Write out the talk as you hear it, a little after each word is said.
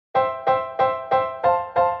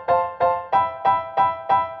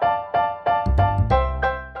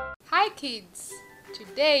kids!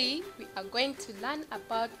 Today we are going to learn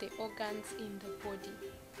about the organs in the body.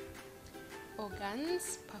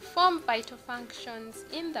 Organs perform vital functions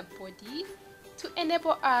in the body to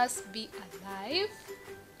enable us be alive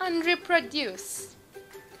and reproduce.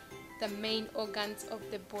 The main organs of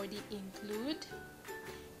the body include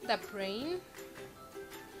the brain,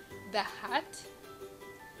 the heart,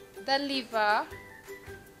 the liver,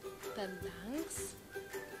 the lungs,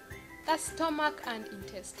 the stomach and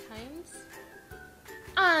intestines,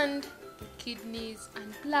 and the kidneys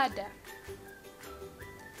and bladder.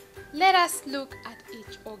 Let us look at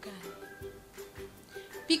each organ.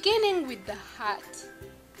 Beginning with the heart.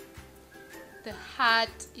 The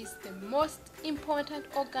heart is the most important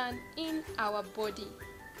organ in our body.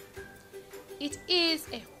 It is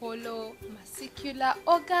a hollow muscular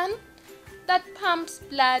organ that pumps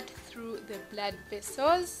blood through the blood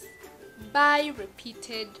vessels by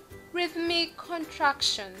repeated rhythmic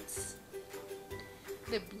contractions.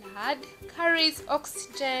 The blood carries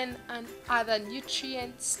oxygen and other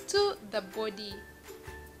nutrients to the body.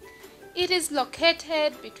 It is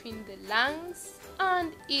located between the lungs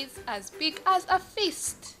and is as big as a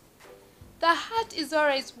fist. The heart is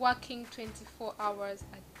always working 24 hours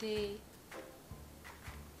a day.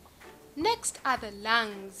 Next are the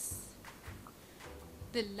lungs.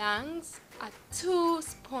 The lungs are two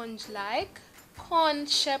sponge-like,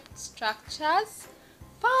 cone-shaped structures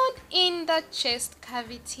found in the chest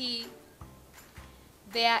cavity.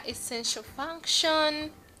 Their essential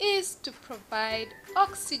function is to provide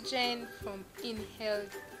oxygen from inhaled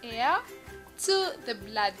air to the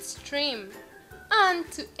bloodstream and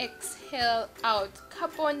to exhale out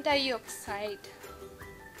carbon dioxide.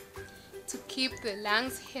 To keep the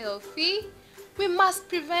lungs healthy, we must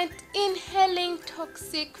prevent inhaling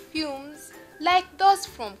toxic fumes like those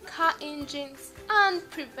from car engines and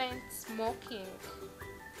prevent smoking.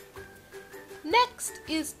 Next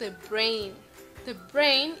is the brain. The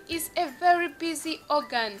brain is a very busy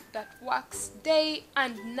organ that works day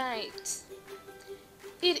and night.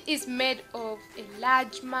 It is made of a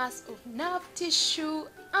large mass of nerve tissue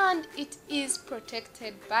and it is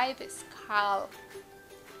protected by the skull.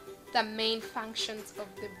 The main functions of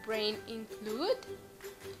the brain include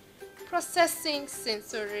processing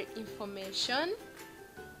sensory information,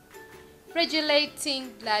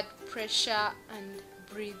 regulating blood pressure and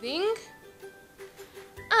breathing,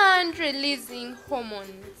 and releasing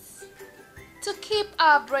hormones. To keep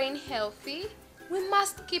our brain healthy, we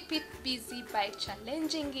must keep it busy by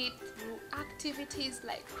challenging it through activities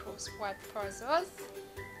like crossword puzzles,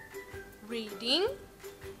 reading,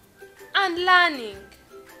 and learning.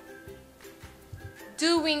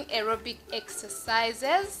 Doing aerobic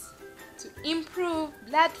exercises to improve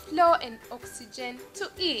blood flow and oxygen to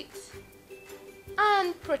it,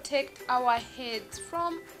 and protect our heads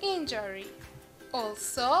from injury.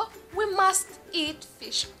 Also, we must eat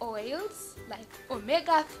fish oils like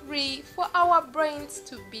omega-3 for our brains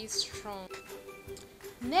to be strong.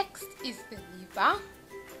 Next is the liver.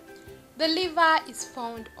 The liver is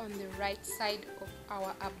found on the right side of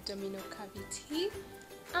our abdominal cavity,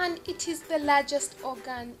 and it is the largest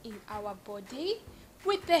organ in our body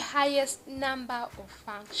with the highest number of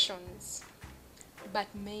functions, but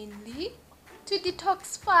mainly to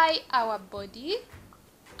detoxify our body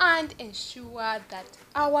and ensure that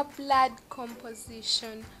our blood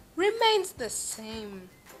composition remains the same.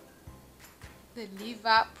 The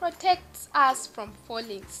liver protects us from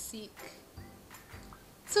falling sick.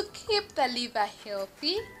 To keep the liver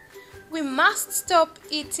healthy, we must stop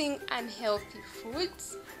eating unhealthy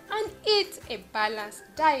foods and eat a balanced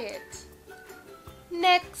diet.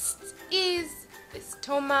 Next is the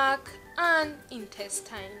stomach and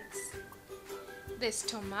intestines. The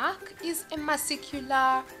stomach is a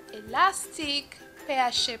muscular, elastic,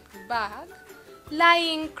 pear-shaped bag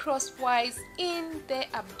lying crosswise in the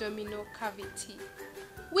abdominal cavity.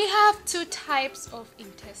 We have two types of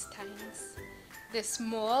intestines, the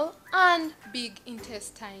small and big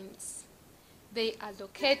intestines. They are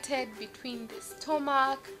located between the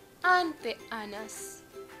stomach and the anus.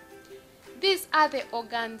 These are the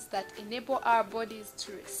organs that enable our bodies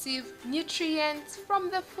to receive nutrients from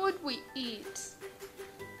the food we eat.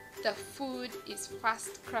 The food is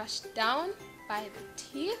first crushed down by the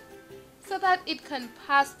teeth so that it can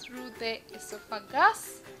pass through the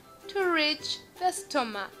esophagus to reach the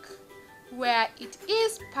stomach, where it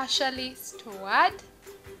is partially stored,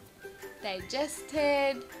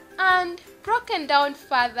 digested, and broken down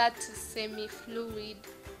further to semi-fluid.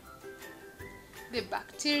 The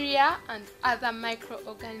bacteria and other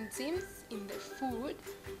microorganisms in the food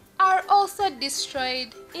are also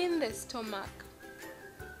destroyed in the stomach.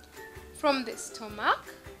 From the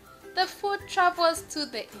stomach, The food travels to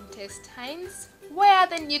the intestines, where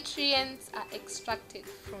the nutrients are extracted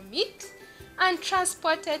from it and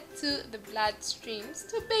transported to the bloodstreams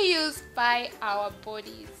to be used by our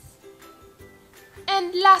bodies.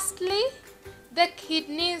 And lastly, the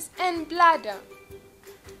kidneys and bladder.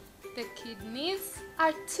 The kidneys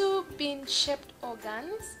are two bean-shaped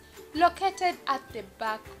organs located at the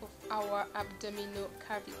back of our abdominal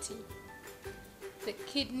cavity. The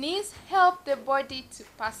kidneys help the body to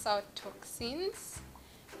pass out toxins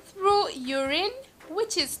through urine,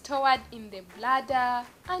 which is stored in the bladder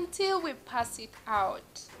until we pass it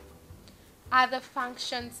out. Other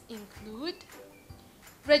functions include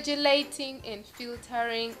regulating and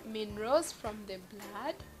filtering minerals from the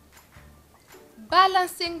blood,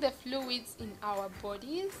 balancing the fluids in our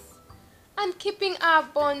bodies, and keeping our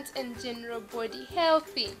bones and general body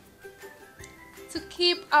healthy. To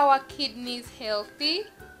keep our kidneys healthy,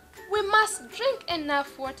 we must drink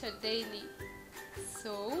enough water daily.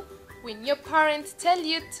 So, when your parents tell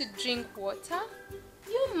you to drink water,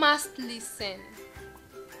 you must listen.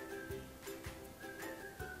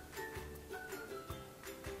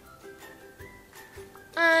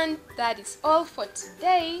 And that is all for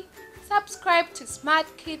today. Subscribe to Smart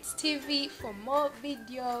Kids TV for more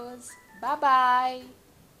videos. Bye bye.